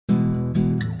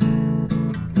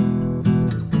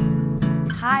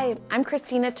Hi, I'm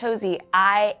Christina Tosi.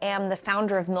 I am the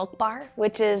founder of Milk Bar,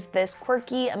 which is this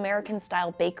quirky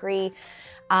American-style bakery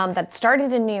that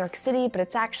started in New York City, but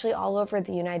it's actually all over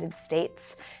the United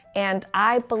States. And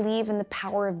I believe in the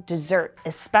power of dessert,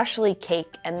 especially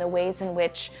cake, and the ways in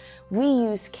which we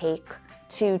use cake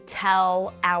to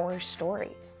tell our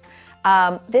stories.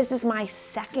 This is my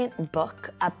second book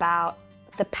about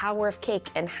the power of cake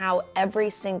and how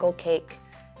every single cake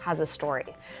has a story.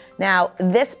 Now,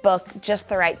 this book, Just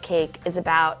the Right Cake, is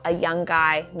about a young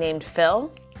guy named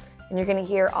Phil, and you're gonna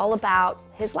hear all about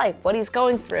his life, what he's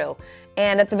going through.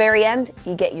 And at the very end,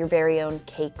 you get your very own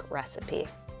cake recipe.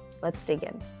 Let's dig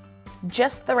in.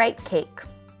 Just the Right Cake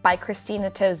by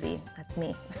Christina Tosi, that's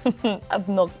me, of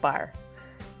Milk Bar.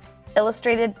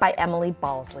 Illustrated by Emily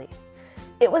Balsley.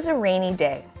 It was a rainy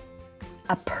day.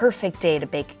 A perfect day to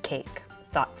bake a cake,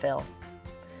 thought Phil.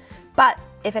 But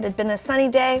if it had been a sunny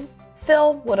day,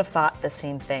 Phil would have thought the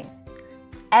same thing.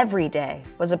 Every day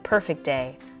was a perfect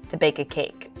day to bake a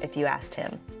cake, if you asked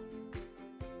him.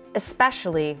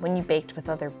 Especially when you baked with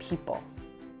other people.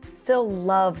 Phil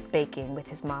loved baking with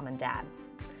his mom and dad.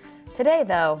 Today,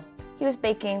 though, he was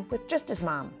baking with just his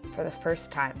mom for the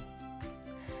first time.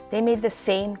 They made the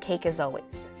same cake as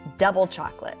always, double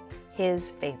chocolate,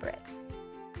 his favorite.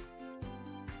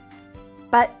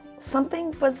 But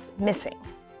something was missing.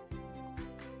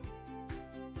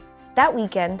 That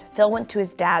weekend, Phil went to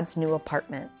his dad's new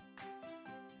apartment.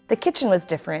 The kitchen was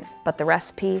different, but the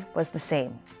recipe was the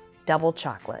same, double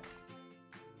chocolate.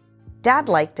 Dad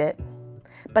liked it,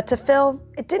 but to Phil,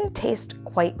 it didn't taste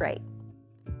quite right.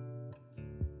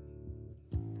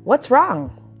 What's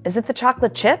wrong? Is it the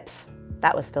chocolate chips?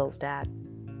 That was Phil's dad.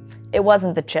 It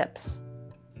wasn't the chips.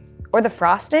 Or the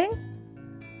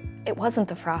frosting? It wasn't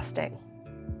the frosting.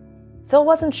 Phil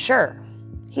wasn't sure.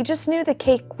 He just knew the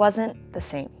cake wasn't the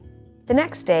same. The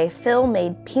next day, Phil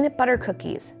made peanut butter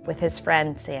cookies with his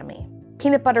friend Sammy.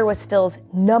 Peanut butter was Phil's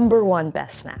 #1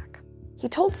 best snack. He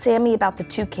told Sammy about the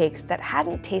two cakes that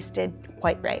hadn't tasted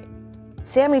quite right.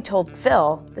 Sammy told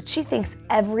Phil that she thinks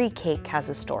every cake has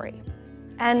a story.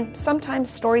 And sometimes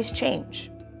stories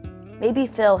change. Maybe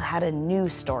Phil had a new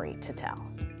story to tell.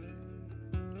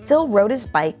 Phil rode his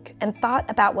bike and thought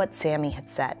about what Sammy had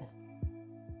said.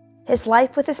 His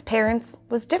life with his parents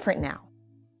was different now.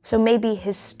 So maybe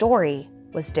his story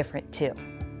was different too.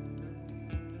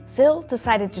 Phil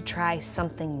decided to try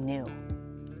something new.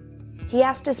 He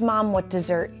asked his mom what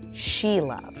dessert she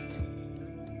loved.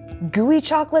 Gooey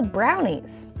chocolate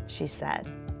brownies, she said.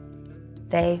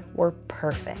 They were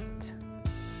perfect.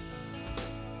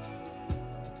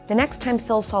 The next time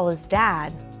Phil saw his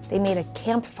dad, they made a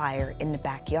campfire in the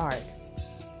backyard.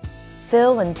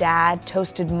 Phil and Dad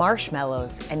toasted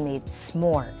marshmallows and made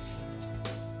s'mores.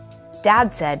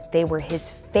 Dad said they were his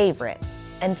favorite,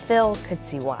 and Phil could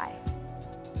see why.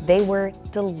 They were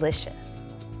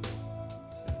delicious.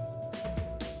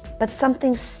 But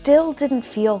something still didn't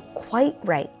feel quite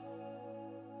right.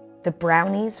 The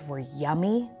brownies were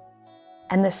yummy,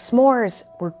 and the s'mores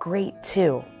were great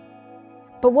too.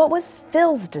 But what was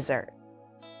Phil's dessert?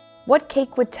 What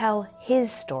cake would tell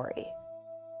his story?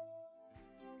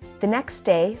 The next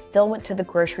day, Phil went to the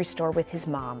grocery store with his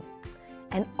mom,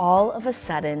 and all of a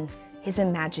sudden, his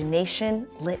imagination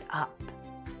lit up.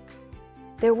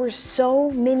 There were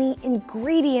so many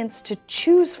ingredients to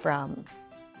choose from.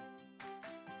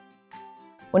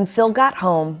 When Phil got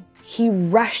home, he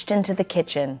rushed into the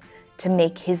kitchen to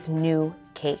make his new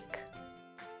cake.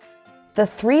 The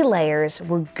 3 layers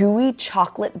were gooey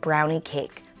chocolate brownie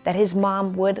cake that his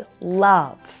mom would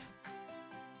love.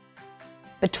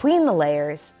 Between the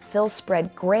layers, Phil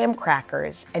spread graham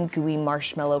crackers and gooey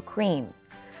marshmallow cream,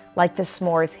 like the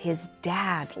s'mores his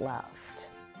dad loved.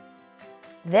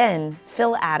 Then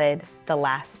Phil added the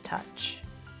last touch.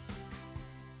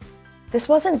 This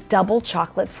wasn't double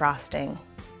chocolate frosting.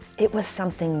 It was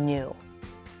something new.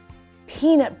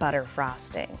 Peanut butter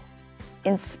frosting,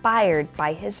 inspired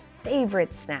by his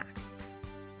favorite snack.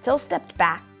 Phil stepped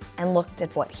back and looked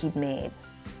at what he'd made.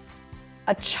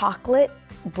 A chocolate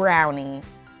brownie,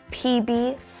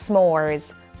 PB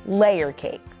s'mores layer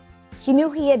cake. He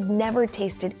knew he had never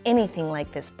tasted anything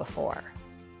like this before.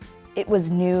 It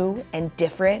was new and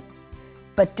different,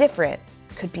 but different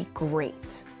could be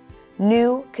great.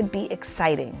 New could be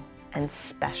exciting and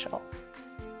special.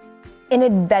 An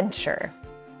adventure.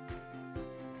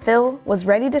 Phil was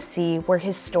ready to see where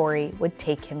his story would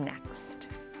take him next.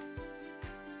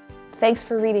 Thanks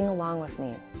for reading along with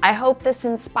me. I hope this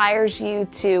inspires you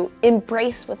to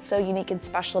embrace what's so unique and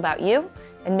special about you,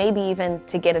 and maybe even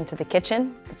to get into the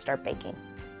kitchen and start baking.